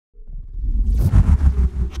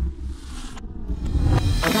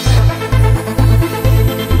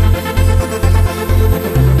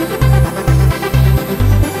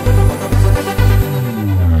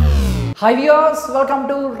High viewers, welcome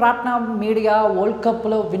to రాట్నామ్ media. World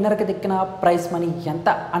కప్లో విన్నర్కి దక్కిన prize money ఎంత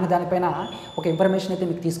అనే దానిపైన ఒక ఇన్ఫర్మేషన్ అయితే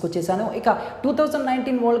మీకు తీసుకొచ్చేసాను. ఇక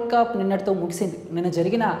 2019 వరల్డ్ కప్ నిన్నటితో ముగిసింది. నిన్న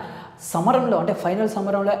జరిగిన సమరంలో అంటే ఫైనల్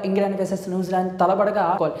సమరంలో ఇంగ్లాండ్ వర్సెస్ న్యూజిలాండ్ తలబడగా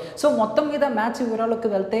సో మొత్తం మీద మ్యాచ్ వివరాలకు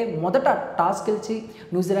వెళ్తే మొదట టాస్ గెలిచి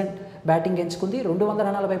న్యూజిలాండ్ బ్యాటింగ్ ఎంచుకుంది.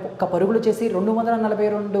 241 పరుగులు చేసి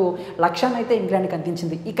 242 లక్ష్యాన్ని అయితే ఇంగ్లాండ్కి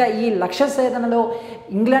అందించింది. ఇక ఈ లక్ష్య సేధనలో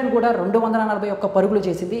ఇంగ్లాండ్ కూడా 241 పరుగులు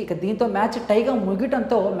చేసింది. ఇక దీంతో మ్యాచ్ టైగా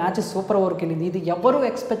ముగియడంతో మ్యాచ్ సూపర్ ఓవర్కి వెళ్ళింది. ఇది ఎవరు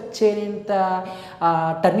ఎక్స్పెక్ట్ చేయనంత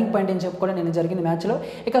టర్నింగ్ పాయింట్ అని చెప్పుకోవడం నేను జరిగిన మ్యాచ్లో.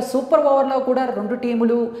 ఇక సూపర్ ఓవర్లో కూడా రెండు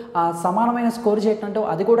టీములు సమానమైన స్కోర్ చేయడంతో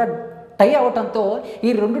అది కూడా టై అవడంతో ఈ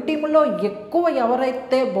రెండు టీముల్లో ఎక్కువ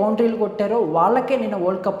ఎవరైతే బౌండరీలు కొట్టారో వాళ్ళకే నిన్న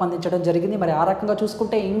వరల్డ్ కప్ అందించడం జరిగింది. మరి ఆ రకంగా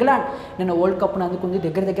చూసుకుంటే ఇంగ్లాండ్ నిన్న వరల్డ్ కప్ను అందుకుంది.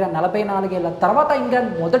 దగ్గర 44 ఏళ్ల తర్వాత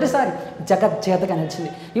ఇంగ్లాండ్ మొదటిసారి జగజ్జేతగా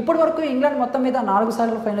నిలిచింది. ఇప్పటి వరకు ఇంగ్లాండ్ మొత్తం మీద 4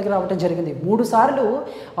 సార్లు ఫైనల్కి రావడం జరిగింది. 3 సార్లు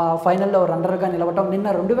ఫైనల్లో రన్నర్గా నిలవటం, నిన్న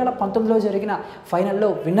 2019లో జరిగిన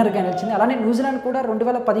ఫైనల్లో విన్నర్గా నిలిచింది. అలానే న్యూజిలాండ్ కూడా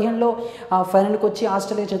 2015లో ఫైనల్కి వచ్చి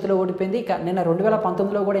ఆస్ట్రేలియా చేతిలో ఓడిపోయింది. ఇక నిన్న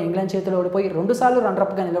 2019లో కూడా ఇంగ్లాండ్ చేతిలో ఓడిపోయి 2 సార్లు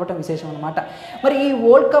రన్నర్అప్గా నిలవటం విశేషం అనమాట. మరి ఈ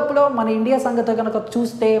వరల్డ్ కప్లో మన ఇండియా సంగతి కనుక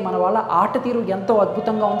చూస్తే మన వాళ్ళ ఆట తీరు ఎంతో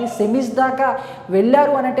అద్భుతంగా ఉంది. సెమీస్ దాకా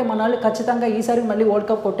వెళ్ళారు అనంటే మన వాళ్ళు ఖచ్చితంగా ఈసారి మళ్ళీ వరల్డ్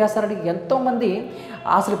కప్ కొట్టేస్తారని ఎంతోమంది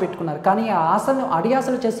ఆశలు పెట్టుకున్నారు. కానీ ఆ ఆశలను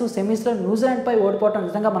అడియాసలు చేస్తూ సెమీస్లో న్యూజిలాండ్పై ఓడిపోవడం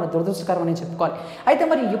నిజంగా మన దురదృష్టకరం అని చెప్పుకోవాలి. అయితే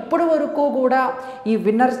మరి ఇప్పటి వరకు కూడా ఈ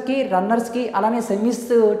విన్నర్స్కి, రన్నర్స్కి అలానే సెమీస్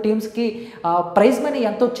టీమ్స్కి ప్రైజ్ మనీ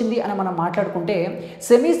ఎంత వచ్చింది అని మనం మాట్లాడుకుంటే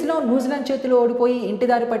సెమీస్లో న్యూజిలాండ్ చేతిలో ఓడిపోయి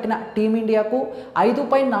ఇంటిదారి పట్టిన టీమిండియాకు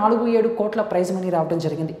 5.47 కోట్ల ప్రైజ్ మనీ రావడం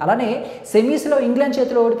జరిగింది. అలానే సెమీస్లో ఇంగ్లాండ్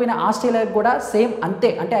చేతిలో ఓడిపోయిన ఆస్ట్రేలియాకు కూడా సేమ్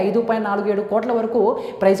అంతే, అంటే 5.47 కోట్ల వరకు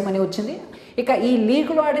ప్రైజ్ మనీ వచ్చింది. ఇక ఈ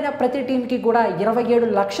లీగ్లో ఆడిన ప్రతి టీంకి కూడా 27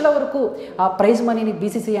 లక్షల వరకు ప్రైజ్ మనీని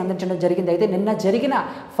బీసీసీ అందించడం జరిగింది. అయితే నిన్న జరిగిన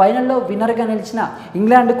ఫైనల్లో విన్నర్గా నిలిచిన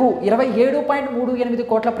ఇంగ్లాండ్కు 27.38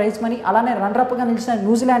 కోట్ల ప్రైజ్ మనీ, అలానే రన్నర్అప్గా నిలిచిన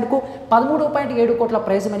న్యూజిలాండ్కు 13.7 కోట్ల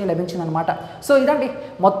ప్రైజ్ మనీ లభించిందనమాట. సో ఇదండి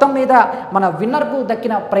మొత్తం మీద మన విన్నర్కు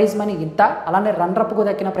దక్కిన ప్రైజ్ మనీ ఇంత, అలానే రన్నర్అప్కు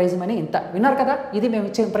దక్కిన ప్రైజ్ మనీ ఇంత. విన్నర్ కదా, ఇది మేము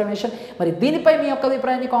ఇచ్చే ఇన్ఫర్మేషన్. మరి దీనిపై మీ యొక్క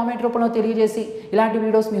అభిప్రాయాన్ని కామెంట్ రూపంలో తెలియజేసి ఇలాంటి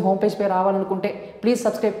వీడియోస్ మీ హోమ్ పేజ్పై రావాలనుకుంటే ప్లీజ్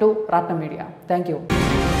సబ్స్క్రైబ్ టు రాట్నం మీడియా. Thank you.